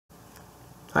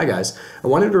Hi guys. I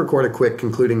wanted to record a quick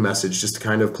concluding message just to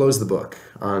kind of close the book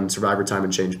on Survivor Time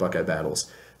and Change Buckeye battles.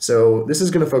 So this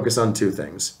is going to focus on two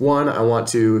things. One, I want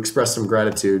to express some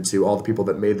gratitude to all the people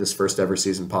that made this first ever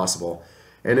season possible.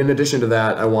 And in addition to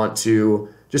that, I want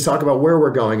to just talk about where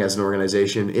we're going as an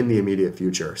organization in the immediate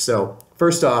future. So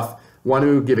first off, want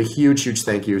to give a huge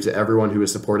thank you to everyone who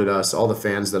has supported us, all the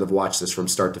fans that have watched this from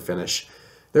start to finish.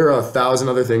 There are 1,000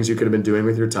 other things you could have been doing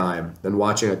with your time than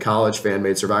watching a college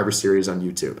fan-made Survivor series on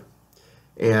YouTube.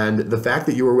 And the fact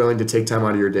that you were willing to take time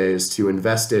out of your days to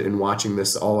invest it in watching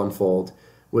this all unfold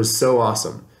was so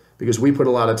awesome, because we put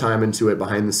a lot of time into it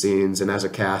behind the scenes and as a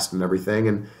cast and everything,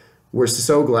 and we're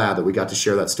so glad that we got to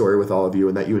share that story with all of you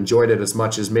and that you enjoyed it as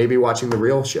much as maybe watching the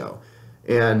real show.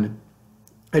 And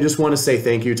I just want to say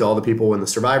thank you to all the people in the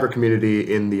Survivor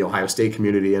community, in the Ohio State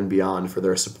community, and beyond for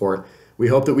their support. We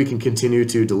hope that we can continue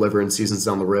to deliver in seasons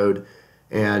down the road,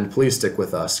 and please stick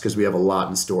with us because we have a lot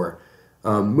in store.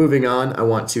 Moving on, I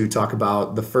want to talk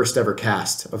about the first ever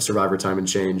cast of Survivor Time and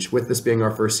Change. With this being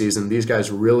our first season, these guys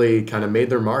really kind of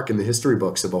made their mark in the history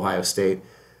books of Ohio State.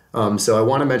 So I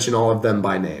want to mention all of them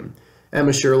by name.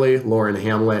 Emma Shirley, Lauren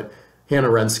Hamlet, Hannah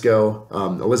Rensko,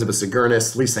 Elizabeth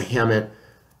Sigurnis, Lisa Hammett,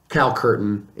 Cal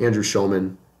Curtin, Andrew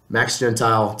Schulman, Max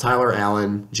Gentile, Tyler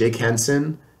Allen, Jake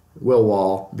Henson, Will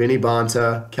Wall, Vinny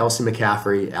Bonta, Kelsey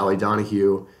McCaffrey, Allie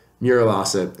Donahue, Muriel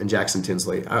Ossett, and Jackson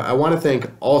Tinsley. I want to thank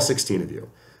all 16 of you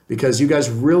because you guys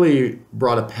really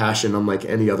brought a passion unlike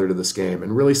any other to this game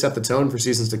and really set the tone for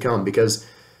seasons to come, because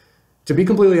to be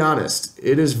completely honest,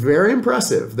 it is very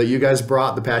impressive that you guys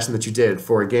brought the passion that you did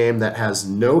for a game that has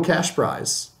no cash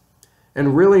prize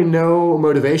and really no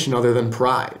motivation other than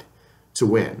pride to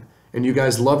win. And you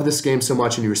guys love this game so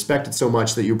much and you respect it so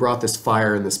much that you brought this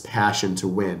fire and this passion to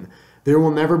win. There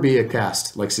will never be a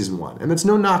cast like Season 1. And it's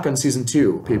no knock on Season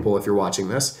 2, people, if you're watching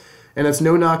this. And it's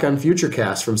no knock on future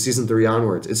casts from Season 3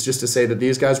 onwards. It's just to say that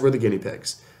these guys were the guinea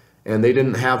pigs. And they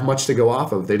didn't have much to go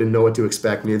off of. They didn't know what to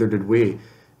expect, neither did we.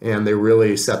 And they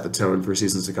really set the tone for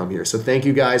seasons to come here. So thank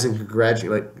you guys and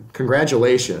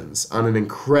congratulations on an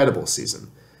incredible season.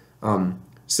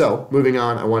 So, moving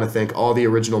on, I want to thank all the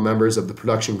original members of the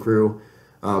production crew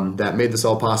that made this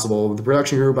all possible. The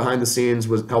production crew behind the scenes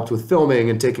helped with filming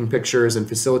and taking pictures and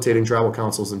facilitating tribal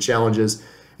councils and challenges,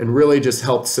 and really just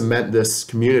helped cement this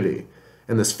community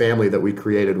and this family that we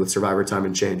created with Survivor Time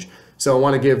and Change. So I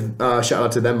want to give a shout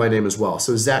out to them by name as well.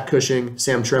 So Zach Cushing,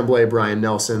 Sam Tremblay, Brian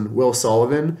Nelson, Will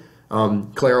Sullivan,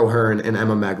 Claire O'Hearn, and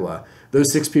Emma Megla.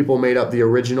 Those 6 people made up the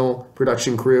original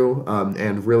production crew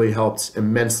and really helped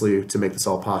immensely to make this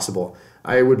all possible.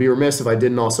 I would be remiss if I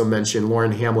didn't also mention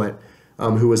Lauren Hamlet,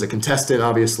 who was a contestant,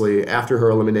 obviously. After her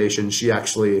elimination, she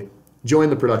actually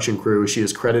joined the production crew. She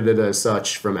is credited as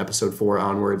such from episode 4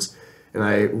 onwards, and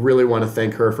I really want to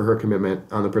thank her for her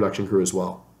commitment on the production crew as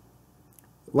well.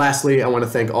 Lastly, I want to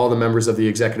thank all the members of the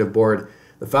executive board,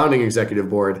 the founding executive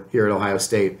board here at Ohio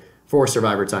State, for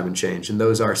Survivor Time and Change. And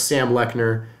those are Sam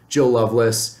Lechner, Jill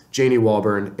Lovelace, Janie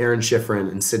Walburn, Aaron Schifrin,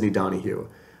 and Sydney Donahue.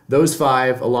 Those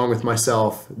 5, along with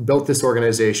myself, built this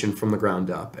organization from the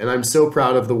ground up. And I'm so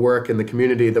proud of the work and the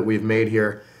community that we've made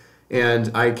here.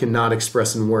 And I cannot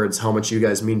express in words how much you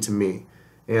guys mean to me.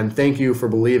 And thank you for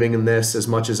believing in this as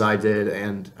much as I did.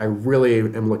 And I really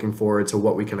am looking forward to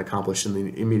what we can accomplish in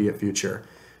the immediate future.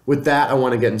 With that, I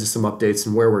want to get into some updates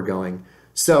and where we're going.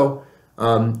 So, I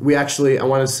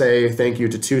want to say thank you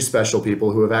to 2 special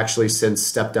people who have actually since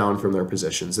stepped down from their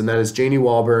positions, and that is Janie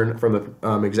Walburn from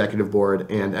the executive board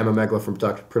and Emma Megla from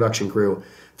production crew.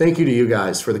 Thank you to you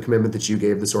guys for the commitment that you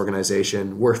gave this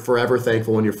organization. We're forever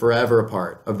thankful, and you're forever a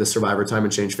part of the Survivor Time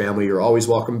and Change family. You're always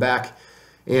welcome back.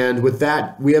 And with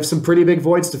that, we have some pretty big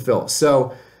voids to fill.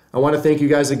 So I want to thank you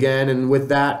guys again. And with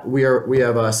that, we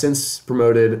have since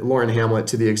promoted Lauren Hamlet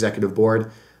to the executive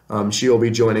board. She will be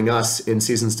joining us in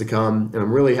seasons to come, and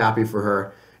I'm really happy for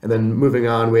her. And then moving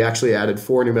on, we actually added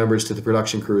 4 new members to the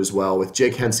production crew as well, with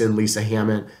Jake Henson, Lisa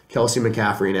Hammett, Kelsey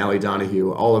McCaffrey, and Allie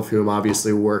Donahue, all of whom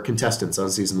obviously were contestants on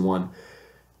season 1.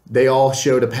 They all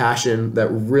showed a passion that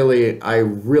I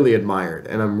really admired,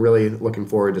 and I'm really looking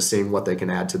forward to seeing what they can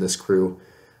add to this crew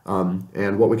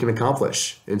and what we can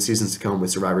accomplish in seasons to come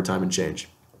with Survivor Time and Change.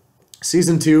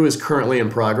 Season 2 is currently in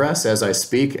progress as I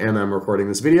speak and I'm recording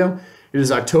this video. It is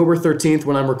October 13th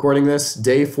when I'm recording this,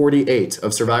 day 48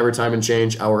 of Survivor Time and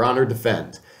Change, Our Honor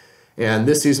Defend. And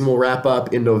this season will wrap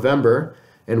up in November,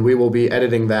 and we will be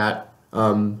editing that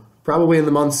probably in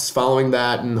the months following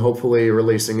that and hopefully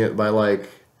releasing it by like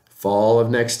fall of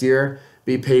next year.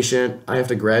 Be patient. I have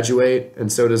to graduate, and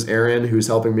so does Aaron, who's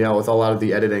helping me out with a lot of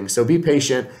the editing. So be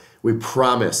patient. We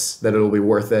promise that it'll be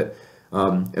worth it.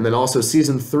 And then also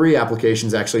Season 3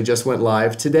 applications actually just went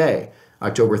live today.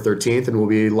 October 13th, and will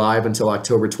be live until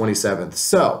October 27th.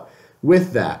 So,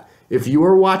 with that, if you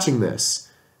are watching this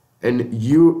and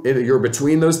you're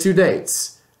between those two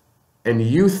dates and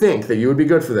you think that you would be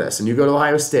good for this and you go to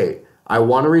Ohio State, I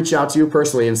want to reach out to you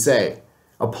personally and say,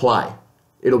 apply.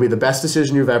 It'll be the best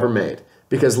decision you've ever made.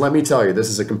 Because let me tell you, this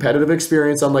is a competitive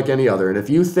experience unlike any other. And if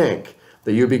you think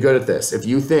that you'd be good at this, if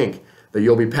you think that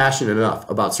you'll be passionate enough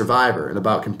about Survivor and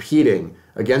about competing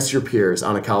against your peers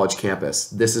on a college campus,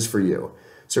 this is for you.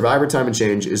 Survivor Time and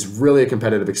Change is really a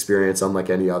competitive experience unlike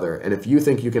any other. And if you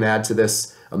think you can add to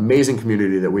this amazing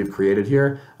community that we've created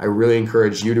here, I really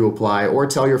encourage you to apply, or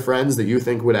tell your friends that you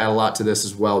think would add a lot to this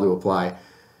as well to apply.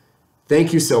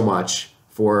 Thank you so much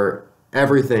for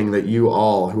everything that you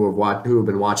all who have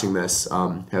been watching this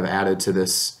have added to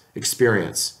this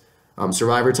experience.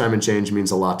 Survivor Time and Change means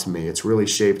a lot to me. It's really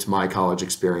shaped my college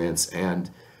experience, and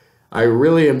I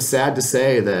really am sad to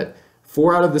say that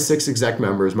 4 out of the 6 exec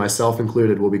members, myself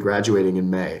included, will be graduating in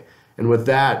May. And with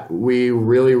that, we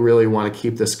really, really want to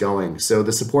keep this going. So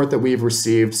the support that we've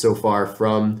received so far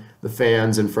from the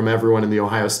fans and from everyone in the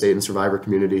Ohio State and Survivor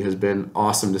community has been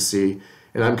awesome to see.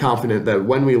 And I'm confident that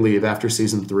when we leave after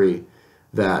season 3,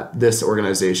 that this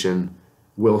organization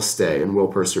will stay and will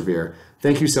persevere.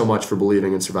 Thank you so much for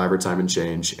believing in Survivor Time and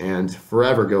Change, and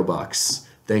forever go Bucks.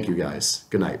 Thank you guys.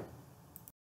 Good night.